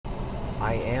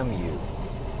I am you.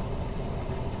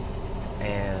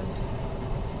 And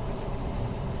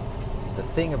the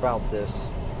thing about this,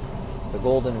 the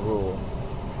golden rule,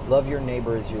 love your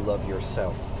neighbor as you love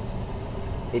yourself.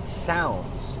 It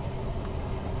sounds,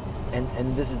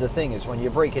 and this is the thing, is when you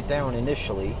break it down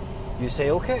initially, you say,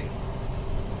 okay,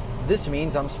 this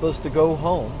means I'm supposed to go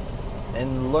home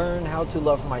and learn how to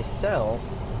love myself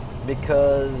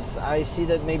because I see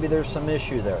that maybe there's some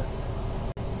issue there.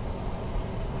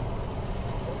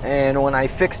 And when I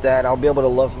fix that, I'll be able to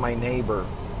love my neighbor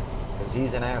because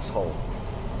he's an asshole.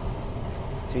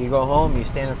 So you go home, you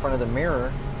stand in front of the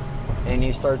mirror, and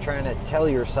you start trying to tell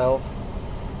yourself,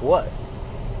 what?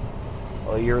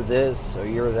 Oh, you're this, or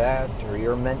you're that, or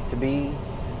you're meant to be.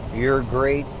 You're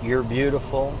great, you're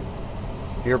beautiful,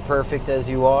 you're perfect as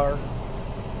you are.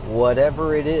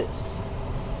 Whatever it is,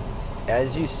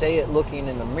 as you say it looking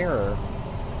in the mirror,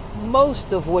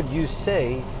 most of what you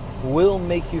say will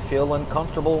make you feel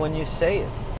uncomfortable when you say it.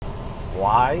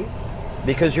 Why?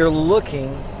 Because you're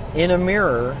looking in a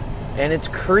mirror and it's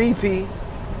creepy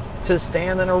to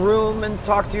stand in a room and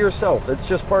talk to yourself. It's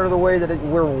just part of the way that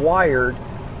we're wired.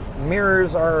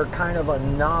 Mirrors are kind of a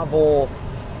novel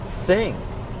thing.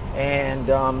 And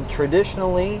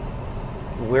traditionally,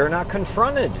 we're not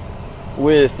confronted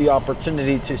with the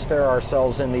opportunity to stare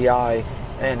ourselves in the eye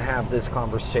and have this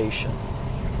conversation.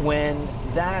 When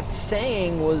that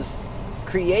saying was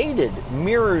created,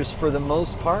 mirrors for the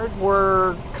most part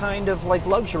were kind of like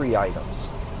luxury items.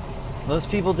 Most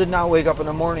people did not wake up in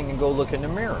the morning and go look in the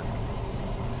mirror.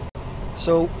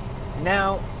 So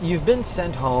now you've been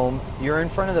sent home, you're in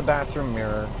front of the bathroom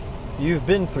mirror, you've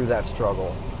been through that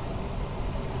struggle,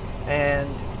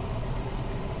 and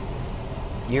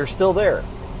you're still there.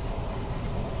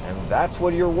 And that's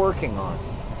what you're working on.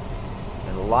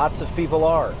 And lots of people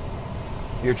are.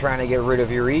 You're trying to get rid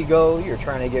of your ego, you're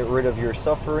trying to get rid of your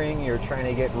suffering, you're trying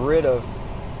to get rid of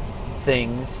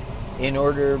things in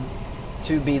order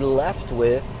to be left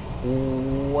with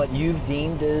what you've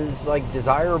deemed as like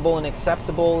desirable and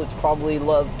acceptable. It's probably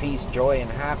love, peace, joy, and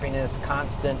happiness,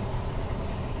 constant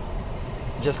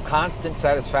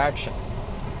satisfaction.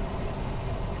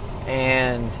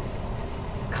 And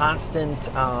constant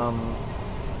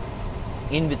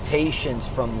invitations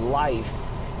from life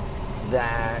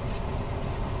that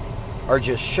are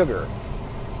just sugar.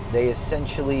 They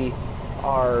essentially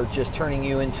are just turning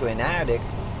you into an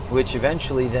addict, which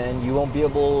eventually then you won't be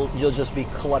able, you'll just be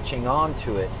clutching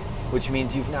onto it, which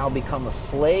means you've now become a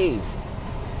slave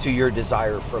to your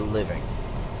desire for living,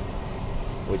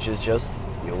 which is just,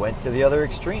 you went to the other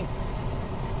extreme.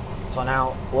 So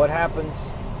now, what happens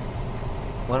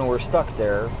when we're stuck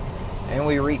there and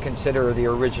we reconsider the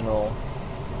original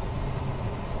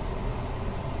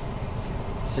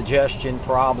suggestion,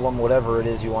 problem, whatever it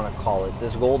is you want to call it,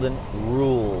 this golden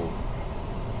rule?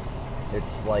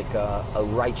 It's like a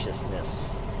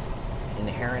righteousness,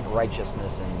 inherent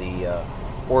righteousness in the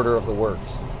order of the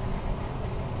words.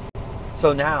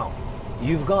 So now,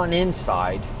 you've gone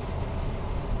inside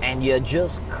and you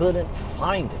just couldn't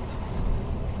find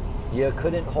it. You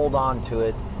couldn't hold on to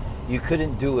it. You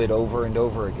couldn't do it over and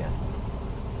over again.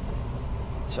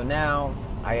 So now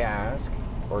I ask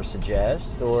or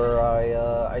suggest, or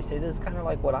I say this is kind of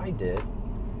like what I did.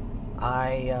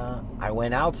 I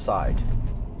went outside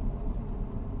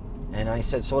and I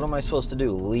said, so what am I supposed to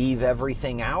do? Leave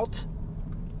everything out?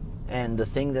 And the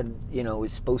thing that,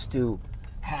 is supposed to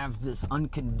have this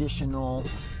unconditional,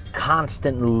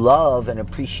 constant love and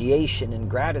appreciation and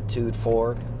gratitude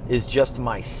for is just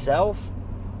myself?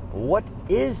 What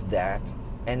is that?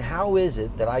 And how is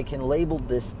it that I can label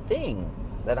this thing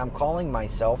that I'm calling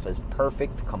myself as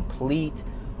perfect, complete,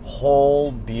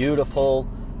 whole, beautiful,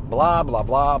 blah, blah,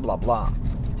 blah, blah, blah?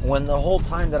 When the whole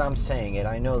time that I'm saying it,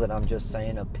 I know that I'm just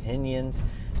saying opinions,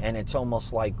 and it's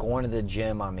almost like going to the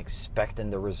gym, I'm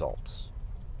expecting the results.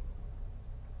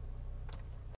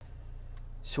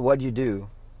 So what you do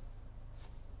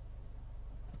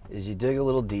is you dig a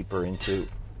little deeper into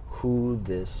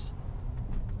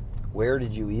where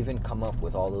did you even come up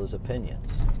with all those opinions?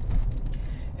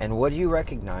 And what you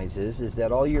recognize is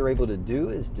that all you're able to do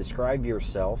is describe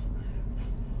yourself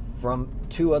from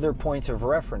two other points of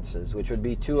references, which would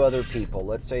be two other people.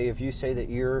 Let's say if you say that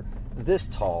you're this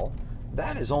tall,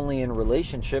 that is only in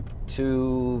relationship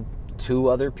to two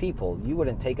other people. You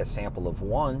wouldn't take a sample of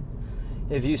one.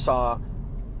 If you saw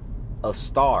a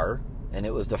star and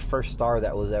it was the first star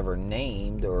that was ever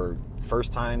named or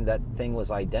first time that thing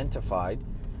was identified,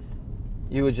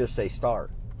 you would just say star.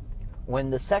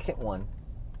 When the second one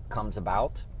comes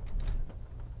about,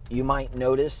 you might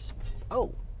notice,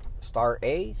 oh, star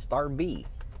A, star B,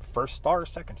 first star,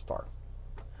 second star.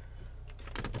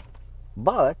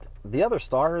 But the other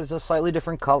star is a slightly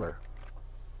different color.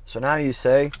 So now you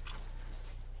say,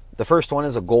 the first one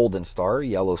is a golden star,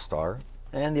 yellow star,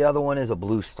 and the other one is a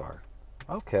blue star.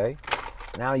 Okay.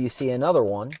 Now you see another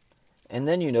one, and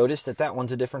then you notice that that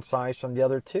one's a different size from the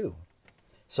other two.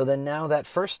 So then now that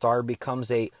first star becomes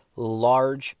a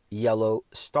large yellow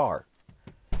star,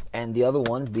 and the other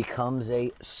one becomes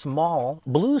a small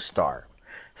blue star.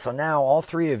 So now all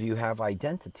three of you have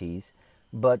identities,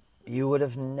 but you would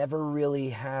have never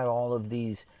really had all of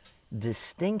these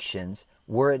distinctions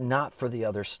were it not for the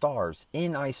other stars.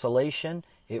 In isolation,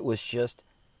 it was just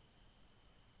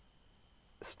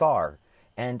star.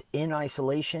 And in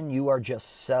isolation, you are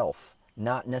just self,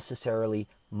 not necessarily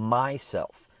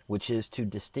myself, which is to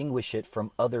distinguish it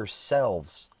from other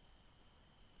selves.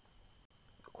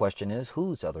 The question is,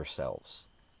 whose other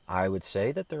selves? I would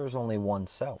say that there is only one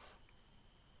self.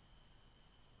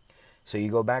 So you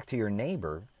go back to your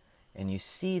neighbor, and you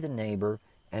see the neighbor,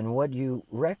 and what you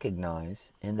recognize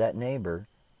in that neighbor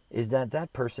is that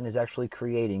that person is actually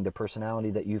creating the personality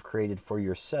that you've created for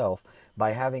yourself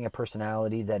by having a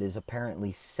personality that is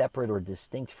apparently separate or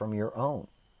distinct from your own.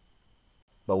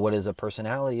 But what is a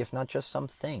personality if not just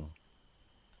something?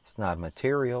 It's not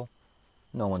material.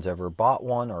 No one's ever bought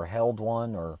one or held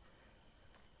one or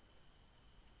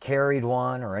carried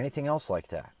one or anything else like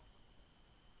that.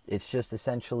 It's just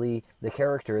essentially the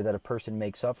character that a person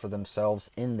makes up for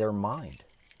themselves in their mind.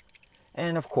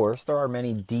 And of course, there are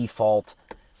many default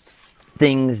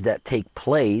things that take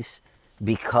place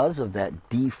because of that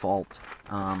default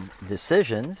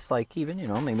decisions, like even,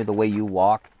 maybe the way you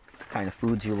walk, the kind of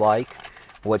foods you like,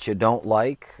 what you don't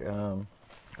like,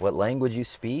 what language you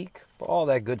speak, all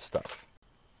that good stuff.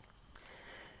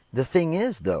 The thing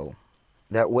is, though,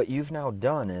 that what you've now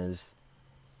done is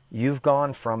you've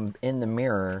gone from in the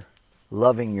mirror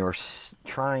loving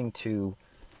trying to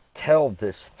tell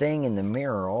this thing in the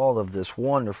mirror all of this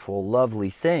wonderful, lovely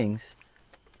things,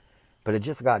 but it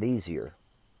just got easier.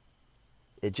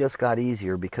 It just got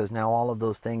easier because now all of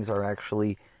those things are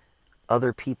actually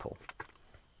other people.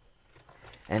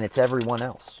 And it's everyone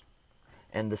else.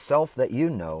 And the self that you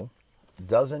know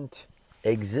doesn't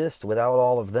exist without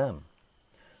all of them.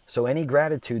 So any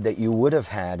gratitude that you would have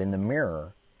had in the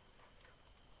mirror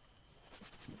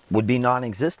would be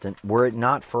non-existent were it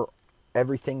not for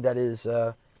everything that is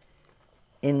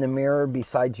in the mirror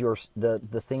besides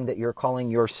the thing that you're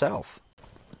calling yourself.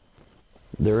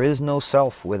 There is no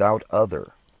self without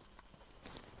other.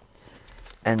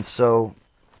 And so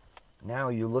now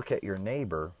you look at your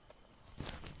neighbor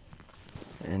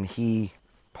and he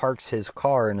parks his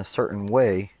car in a certain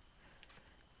way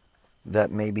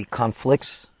that maybe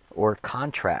conflicts or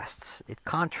contrasts. It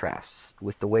contrasts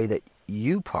with the way that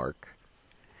you park.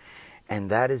 And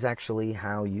that is actually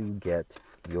how you get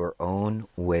your own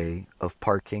way of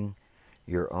parking,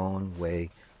 your own way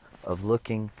of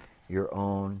looking, your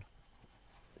own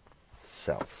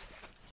self.